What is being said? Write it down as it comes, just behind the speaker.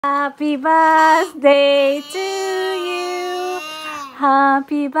Happy birthday to you.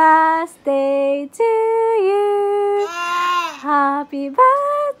 Happy birthday to you. Happy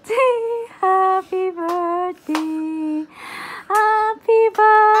birthday, happy birthday. Happy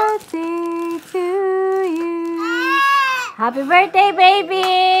birthday to you. Happy birthday,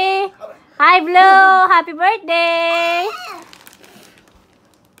 baby. Hi, Blue. Happy birthday.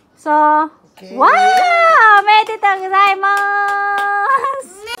 So, okay. Wow! おめでとうございます。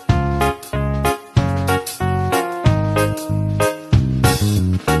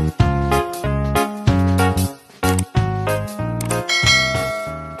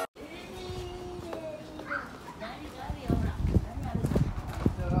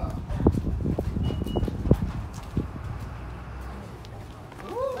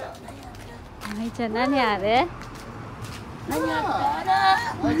まいちゃん何ある？何あっ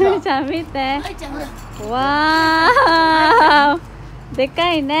た？まいちゃん見て。わー、で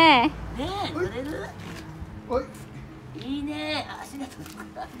かいね。ねえ、取れる？いいね。足が届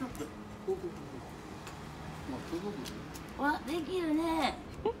く。わ、できるね。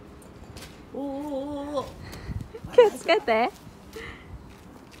おお。気をつけて。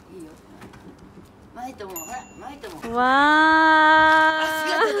いいよ。マイトも、ほら、マイトも。わ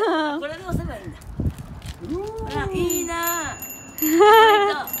ー。これで押せばいいんだ。ほら、いいな。マイ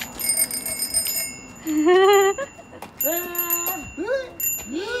ト。い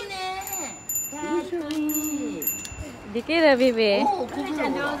いね。かっこいい。できるビビ。マイちゃ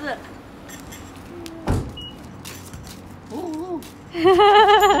ん上手。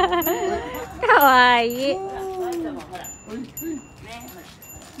かわいい。マイトもほら。ね、ほら。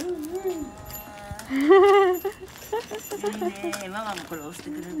いいね。ママもこれ押して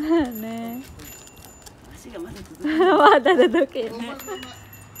くれる。ね。足がまだ届く。まだ届けるね。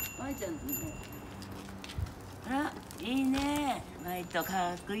マイちゃんね。あら、いいね。マイト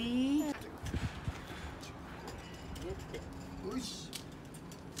かっこいい。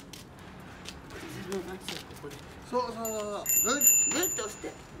そうそうそう。グッグッと押し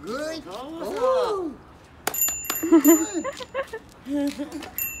て。グッ。そうそう。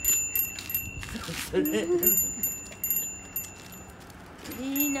い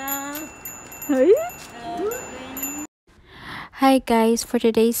いな。Hi guys! For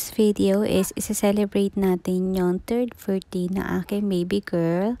today's video is isa-celebrate natin yung 3rd birthday na aking baby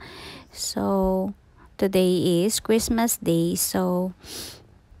girl. So, today is Christmas Day. So,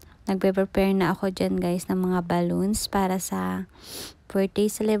 nagpe-prepare na ako dyan guys ng mga balloons para sa birthday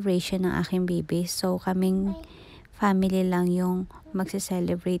celebration ng aking baby. So, kaming family lang yung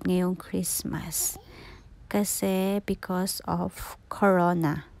magse-celebrate ngayong Christmas. Kasi because of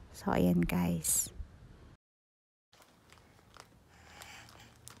Corona. So, ayan guys.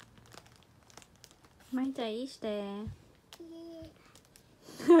 Mai chả ít đè.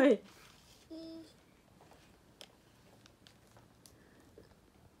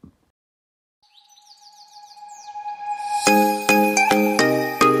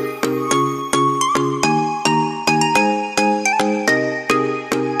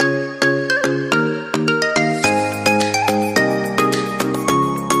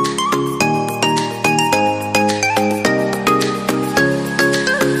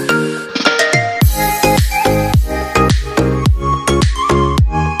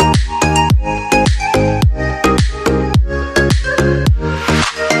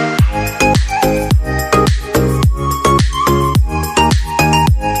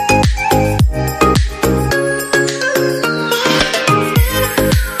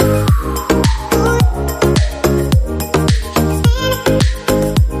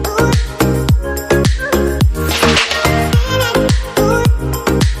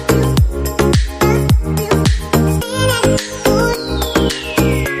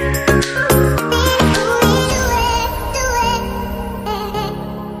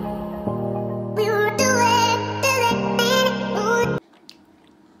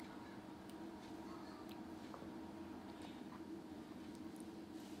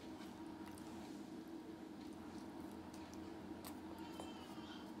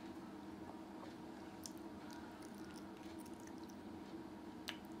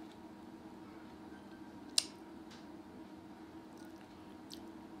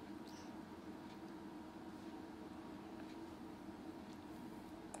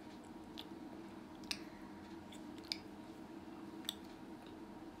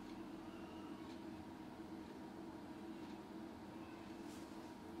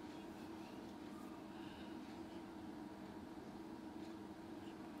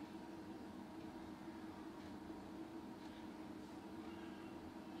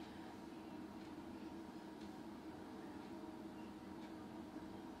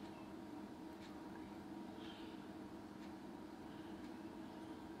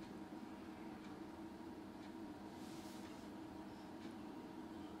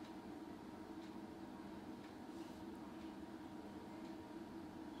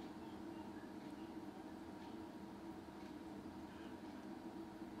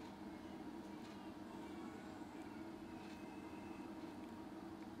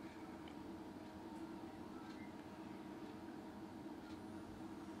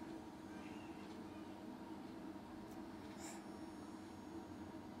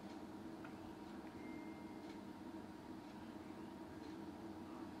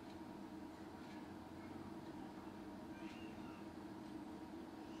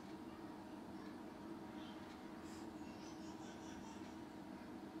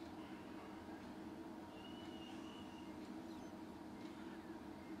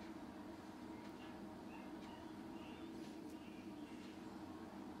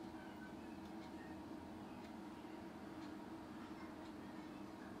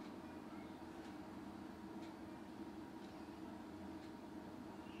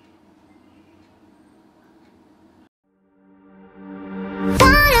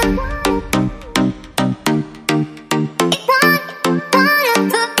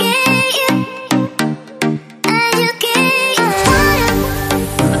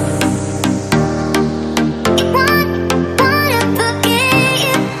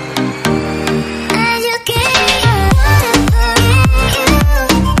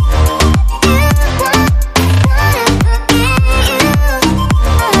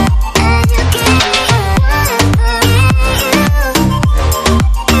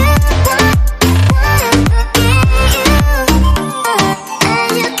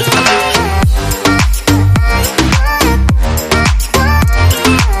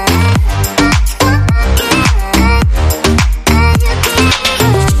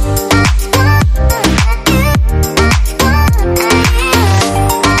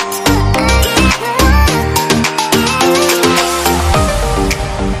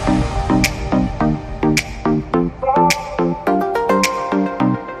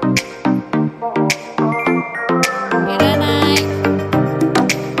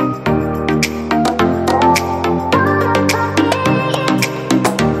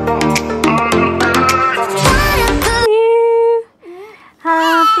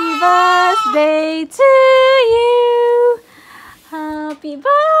 to you. Happy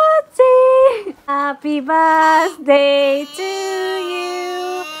birthday. Happy birthday to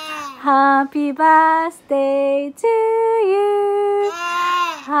you. Happy birthday to you.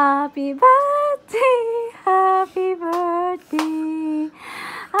 Happy birthday. Happy birthday.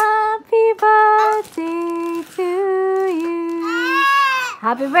 Happy birthday to you.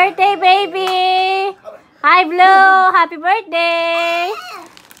 Happy birthday, baby. Hi, Blue. Happy birthday.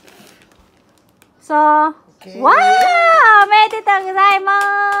 So, wow! おめでとうございます。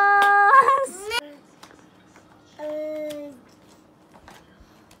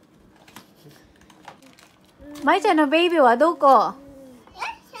まいちゃんのベイビーはどこ？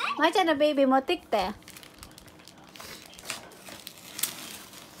まいちゃんのベイビー持ってきて。わ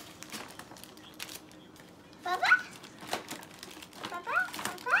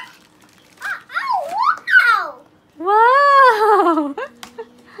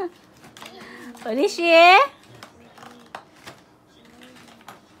ー！嬉しい？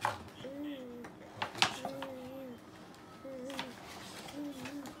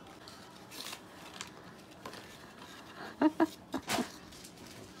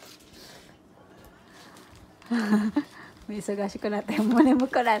忙しくなってもう眠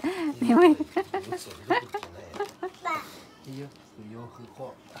くなる。眠い。いいよ、洋服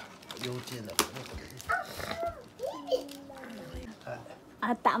こう幼稚園だからね、これね。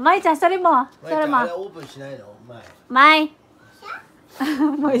あった。まいちゃん、それも。それも。あれオープンしないの？まい。も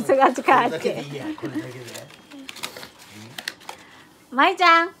う忙しかこれだけって。でいいや、これだけで。まいち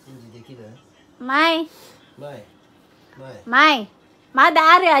ゃん。返事できる？まい。前。まい。ま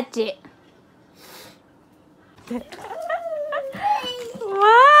だあるあっち。わ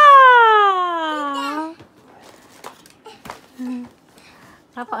ー。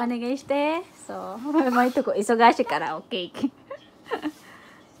パパお願いして。そう。まいとこ忙しいからオッケー。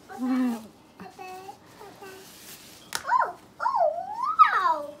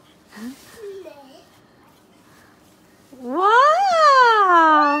わ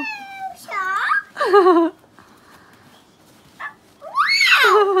ー。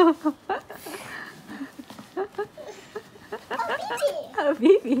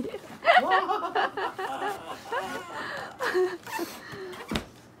ビビ。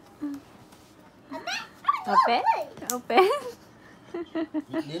オペ？オペ？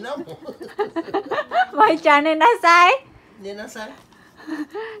寝なもん。まいちゃん寝なさい。寝なさい。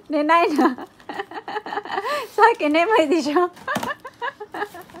寝ないの。さっき眠いでしょ。オ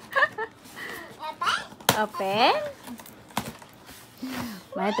ペ？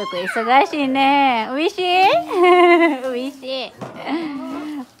まいとこ忙しいね。おいしい？おいしい。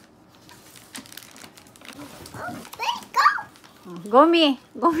ゴミ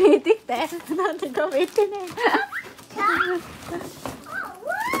入れてきて。なんでゴミ入ってね。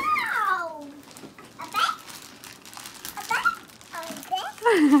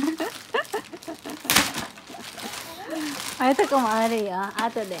あれとこもあるよ。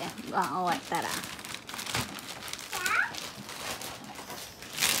後でご飯終わったら。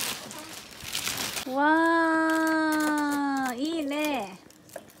わー、いいね。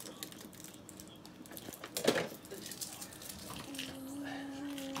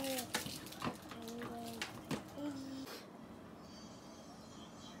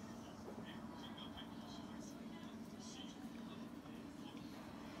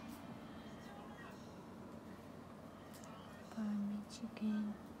チキ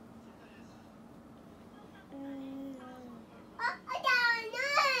ン。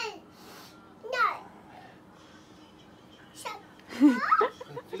違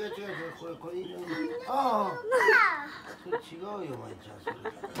う、これいいの。ああ。それ違うよ、まいちゃん、それ。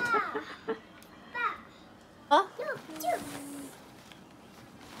あ？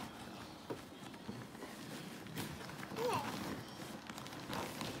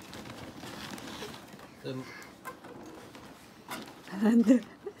なんで？い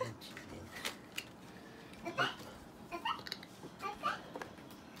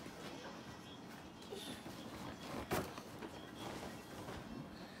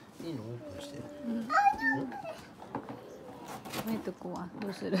いのオープンして。マイト君はど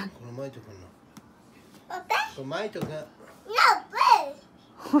うする？このマイト君の。このマイト君。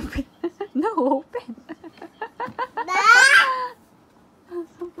No open。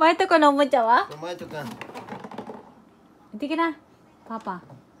マイト君のおもちゃは？このマイト君。行ってきな。パパ。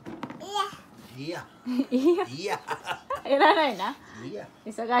いいや。いいよ。いいや。いらないな。いいや。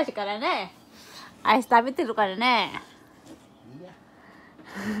忙しいからね。アイス食べてるからね。いいや。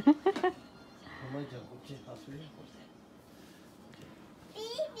お前ちゃんこっち遊びに行こ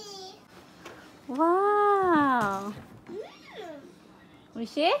う。わー。おい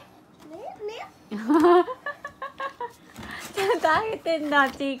しい？ちゃんとあげてんだ、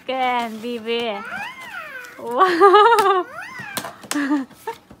チキン、ビビ。わー。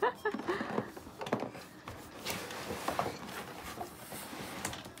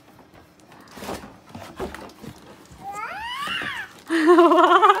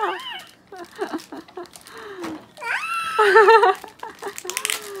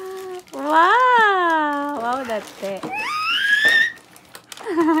わー、わおだって。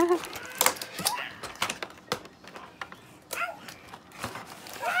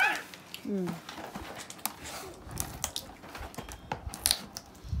うん。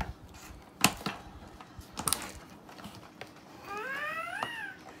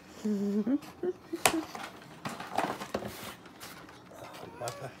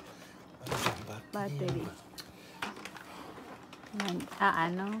バッテリー。あ、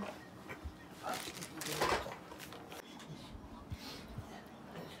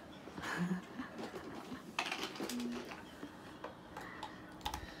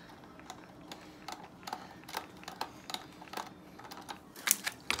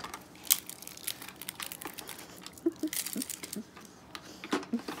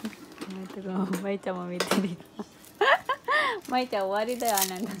まいちゃんも見てる。まいちゃん終わりだよ、あ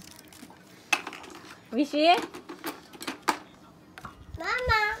なた。おいしい？マ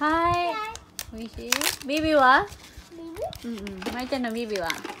マ。はい。おいしい？ビビは？うんうん。まいちゃんのビビは？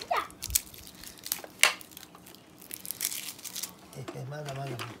まだま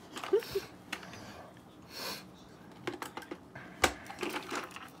だ。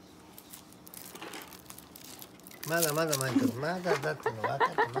まだまだまだまだだっての分かっ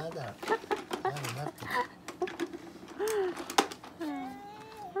てまだまだだって。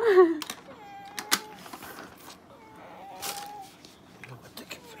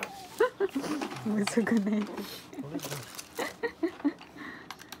むずくない？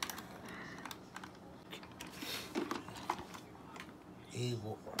英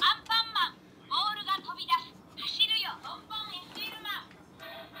語。アンパンマン、ボールが飛び出す。走るよ、ボンボンエステルマ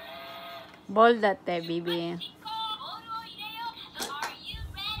ン。ボールだって、ビビ。ボールを入れよう。Are you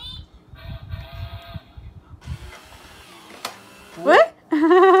ready? え？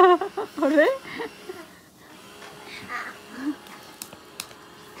あれ？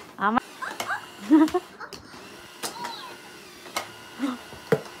甘い。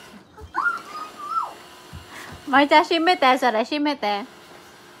まいちゃん閉めて、それ閉めて。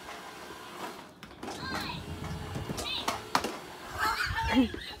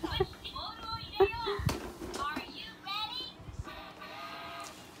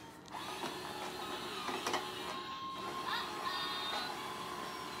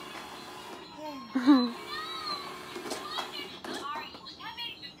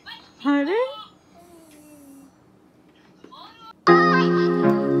あれ？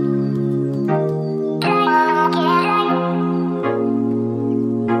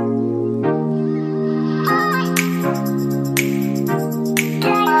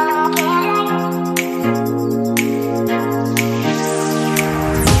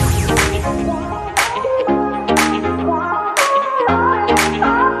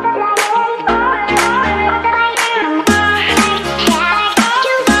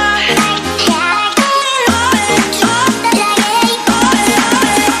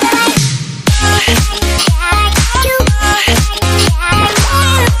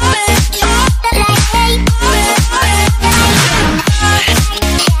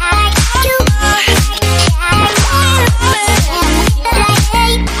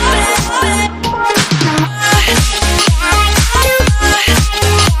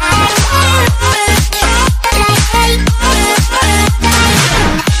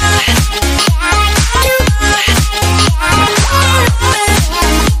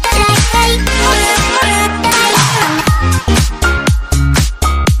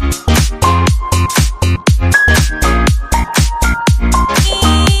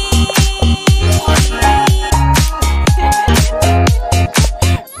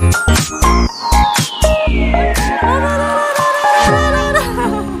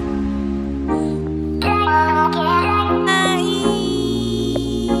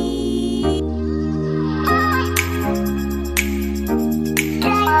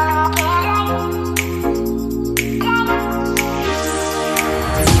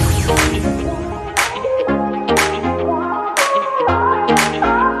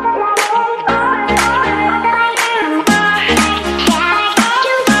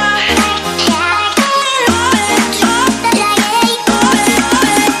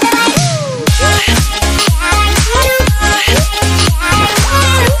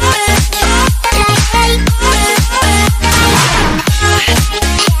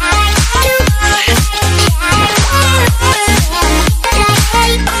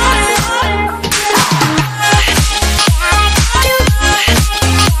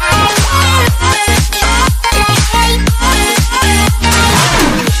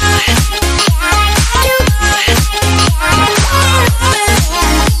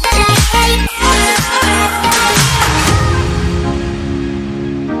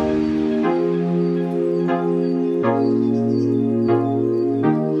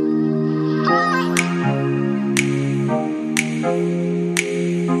い